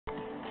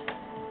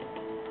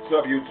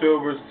What's up,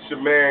 YouTubers? It's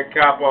your man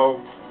Capo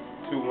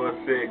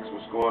 216.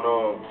 What's going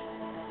on?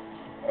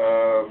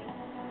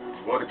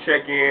 Want to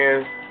check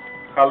in,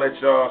 holler at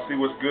y'all, see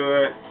what's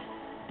good.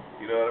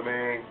 You know what I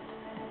mean?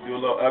 Do a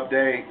little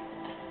update,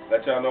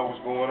 let y'all know what's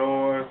going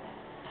on.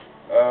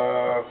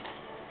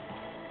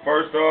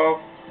 First off,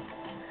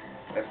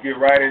 let's get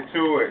right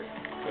into it.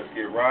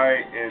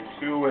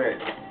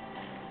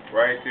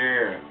 Right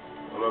there. I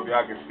don't know if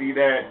y'all can see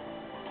that.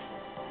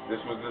 This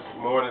was this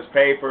morning's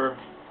paper.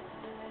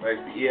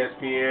 Thanks to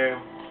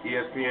ESPN,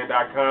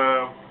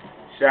 ESPN.com.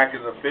 SHAQ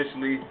is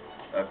officially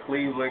a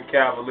Cleveland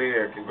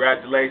Cavalier.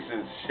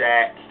 Congratulations,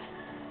 SHAQ.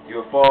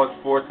 You're a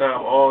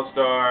four-time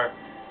All-Star,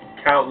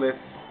 countless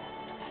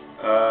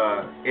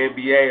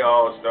NBA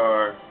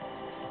All-Star.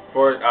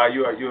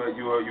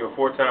 You're a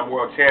four-time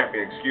world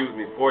champion.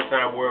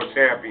 Four-time world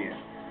champion.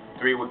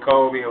 3 with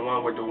Kobe and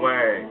 1 with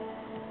Dwayne.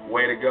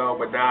 Way to go!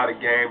 But now the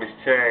game has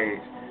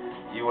changed.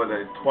 You in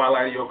the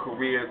twilight of your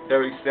career,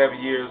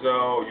 37 years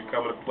old, you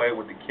coming to play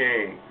with the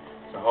king.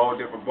 It's a whole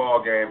different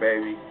ball game,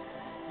 baby.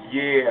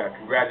 Yeah,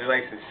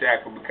 congratulations,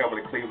 SHAQ, for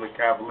becoming a Cleveland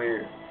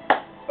Cavalier.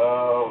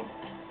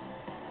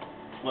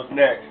 What's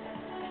next?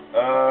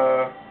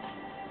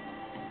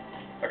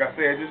 Like I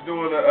said, just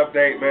doing an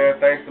update,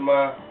 man. Thanks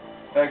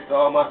to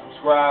all my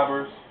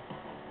subscribers.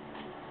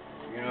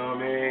 You know what I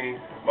mean?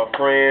 My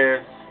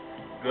friends,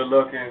 good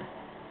looking.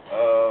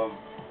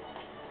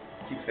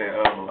 Keep saying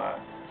a lot.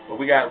 But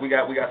we got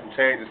some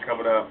changes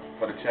coming up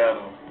for the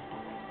channel.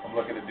 I'm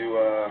looking to do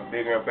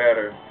bigger and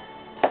better.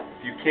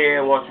 If you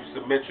can, why don't you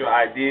submit your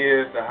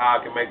ideas to how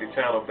I can make the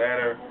channel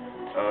better.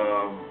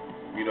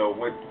 You know,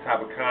 what type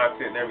of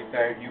content and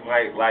everything you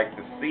might like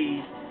to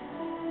see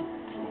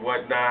and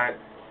whatnot.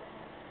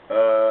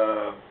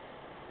 Oh,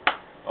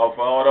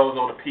 for all those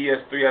on the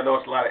PS3, I know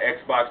it's a lot of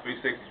Xbox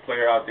 360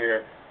 player out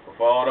there. But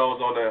for all those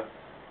on the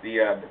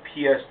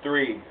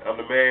PS3, I'm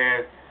the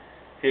man.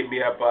 Hit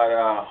me up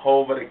at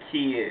Hova the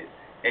Kid,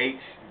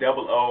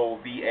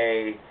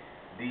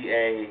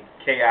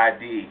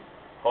 HOOVADAKID,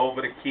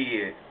 Hova the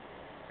Kid,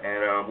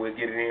 and we'll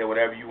get it in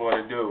whatever you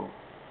want to do.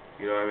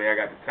 You know what I mean? I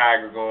got the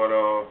Tiger going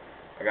on,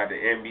 I got the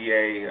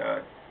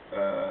NBA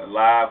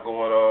live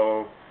going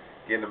on,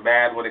 getting the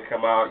Mad when it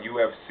come out,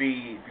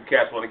 UFC. If you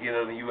cats want to get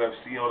on the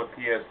UFC on the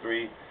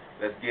PS3,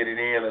 let's get it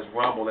in, let's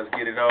rumble, let's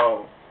get it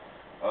on.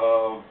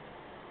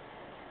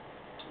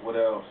 What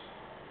else?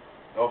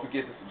 Don't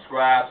forget to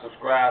subscribe to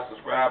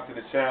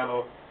the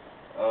channel.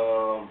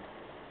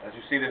 As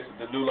you see, this is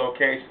the new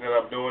location that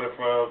I'm doing it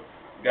from.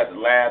 We got the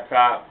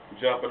laptop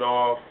jumping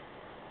off,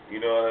 you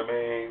know what I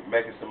mean,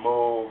 making some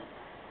moves.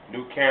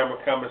 New camera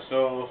coming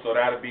soon, so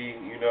that'll be,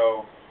 you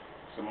know,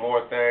 some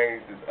more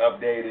things that's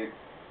updated.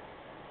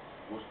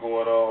 What's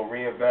going on,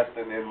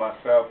 reinvesting in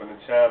myself and the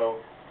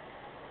channel.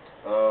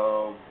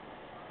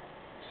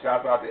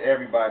 Shout out to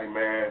everybody,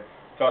 man.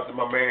 Talked to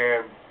my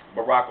man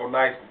Barack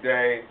O'Nice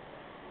today.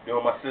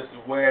 Doing my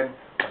sister's wedding.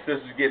 My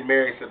sister's getting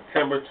married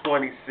September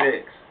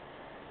 26th.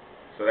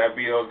 So that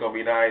video is going to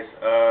be nice.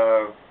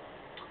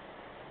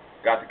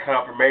 Got the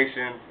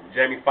confirmation.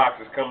 Jamie Foxx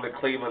is coming to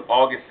Cleveland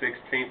August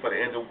 16th for the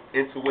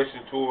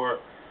Intuition Tour.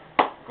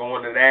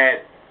 Going to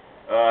that.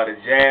 The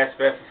Jazz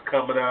Fest is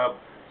coming up.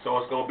 So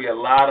it's going to be a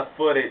lot of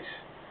footage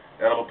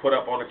that I'm going to put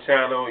up on the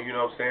channel. You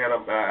know what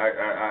I'm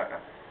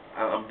saying?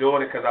 I'm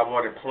doing it because I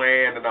want it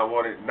planned and I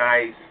want it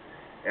nice.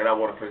 And I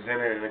want to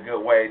present it in a good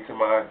way to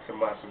my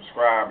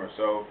subscribers.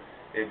 So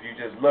if you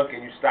just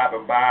looking, you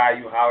stopping by,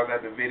 you hollering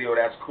at the video,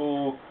 that's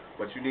cool.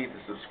 But you need to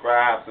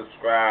subscribe, because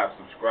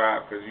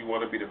you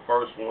want to be the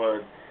first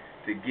one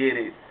to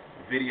get it.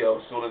 The video,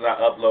 as soon as I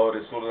upload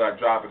it, as soon as I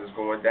drop it, it's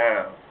going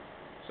down.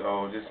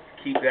 So just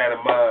keep that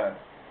in mind.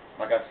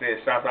 Like I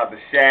said, shout out to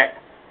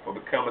SHAQ for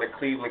becoming a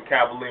Cleveland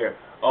Cavalier.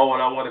 Oh, and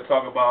I want to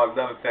talk about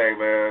another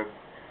thing, man.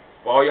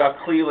 For all y'all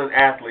Cleveland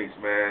athletes,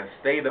 man,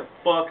 stay the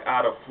fuck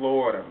out of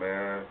Florida,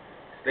 man.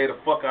 Stay the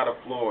fuck out of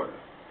Florida.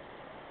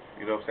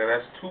 You know what I'm saying?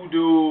 That's 2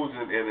 dudes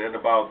in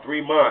about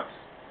 3 months.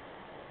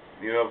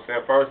 You know what I'm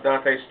saying? First,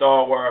 Dante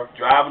Stallworth,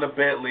 driving a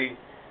Bentley,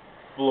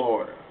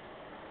 Florida.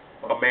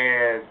 My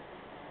man,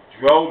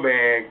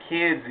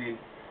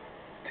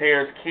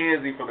 Terrence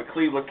Kinsey from the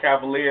Cleveland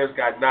Cavaliers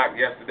got knocked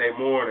yesterday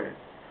morning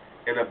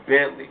in a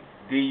Bentley,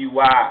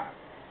 DUI.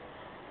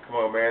 Come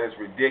on, man, it's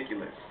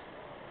ridiculous.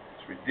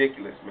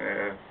 Ridiculous,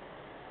 man.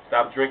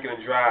 Stop drinking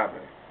and driving.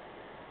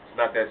 It's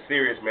not that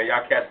serious, man.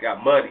 Y'all cats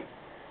got money.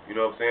 You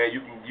know what I'm saying?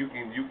 You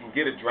can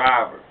get a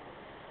driver.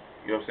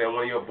 You know what I'm saying?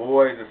 One of your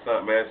boys or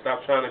something, man.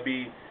 Stop trying to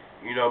be,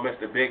 you know,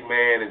 Mr. Big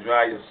Man and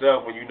drive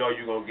yourself when you know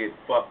you're gonna get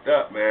fucked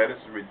up, man.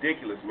 This is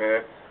ridiculous,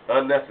 man.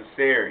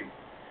 Unnecessary.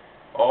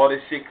 All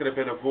this shit could have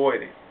been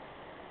avoided.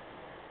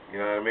 You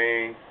know what I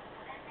mean?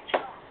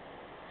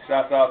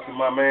 Shouts out to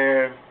my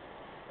man.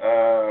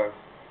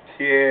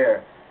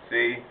 Yeah.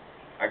 See?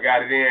 I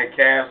got it in.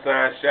 Cavs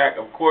signed SHAQ.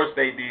 Of course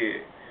they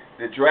did.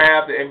 The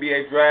draft, the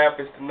NBA draft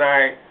is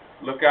tonight.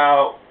 Look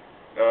out.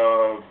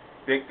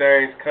 Big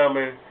things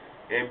coming.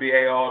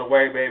 NBA all the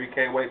way, baby.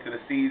 Can't wait till the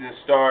season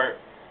start.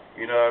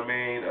 You know what I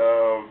mean?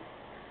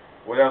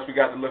 What else we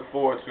got to look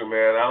forward to,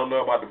 man? I don't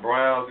know about the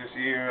Browns this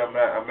year. I'm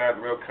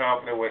not real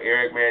confident with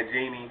Eric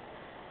Mangini.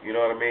 You know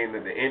what I mean?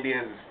 The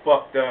Indians is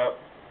fucked up.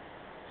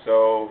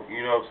 So,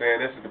 you know what I'm saying?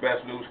 This is the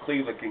best news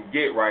Cleveland can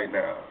get right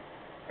now.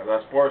 Because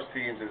our sports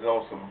teams is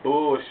on some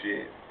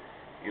bullshit.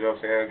 You know what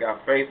I'm saying? I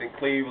got faith in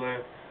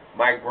Cleveland.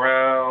 Mike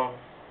Brown,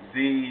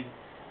 Z,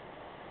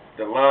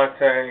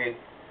 Delonte,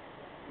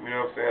 you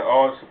know what I'm saying?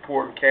 All the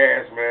supporting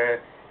cast, man.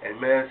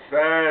 And, man,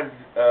 sign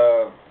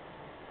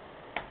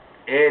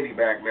Andy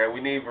back, man.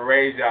 We need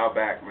y'all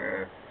back,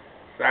 man.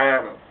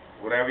 Sign him.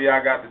 Whatever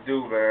y'all got to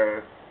do,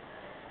 man.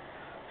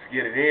 Let's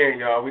get it in,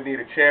 y'all. We need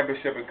a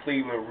championship in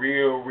Cleveland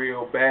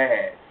real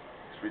bad.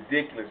 It's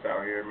ridiculous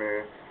out here,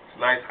 man. It's a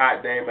nice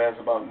hot day, man.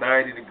 It's about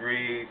 90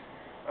 degrees.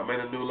 I'm in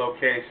a new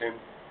location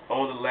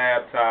on the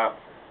laptop.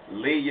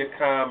 Leave your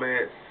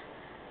comments.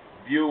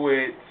 View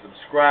it.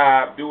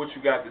 Subscribe. Do what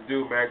you got to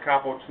do, man.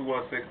 Capo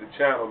 216 the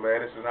channel,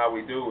 man. This is how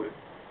we do it.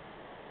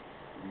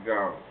 You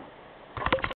gone.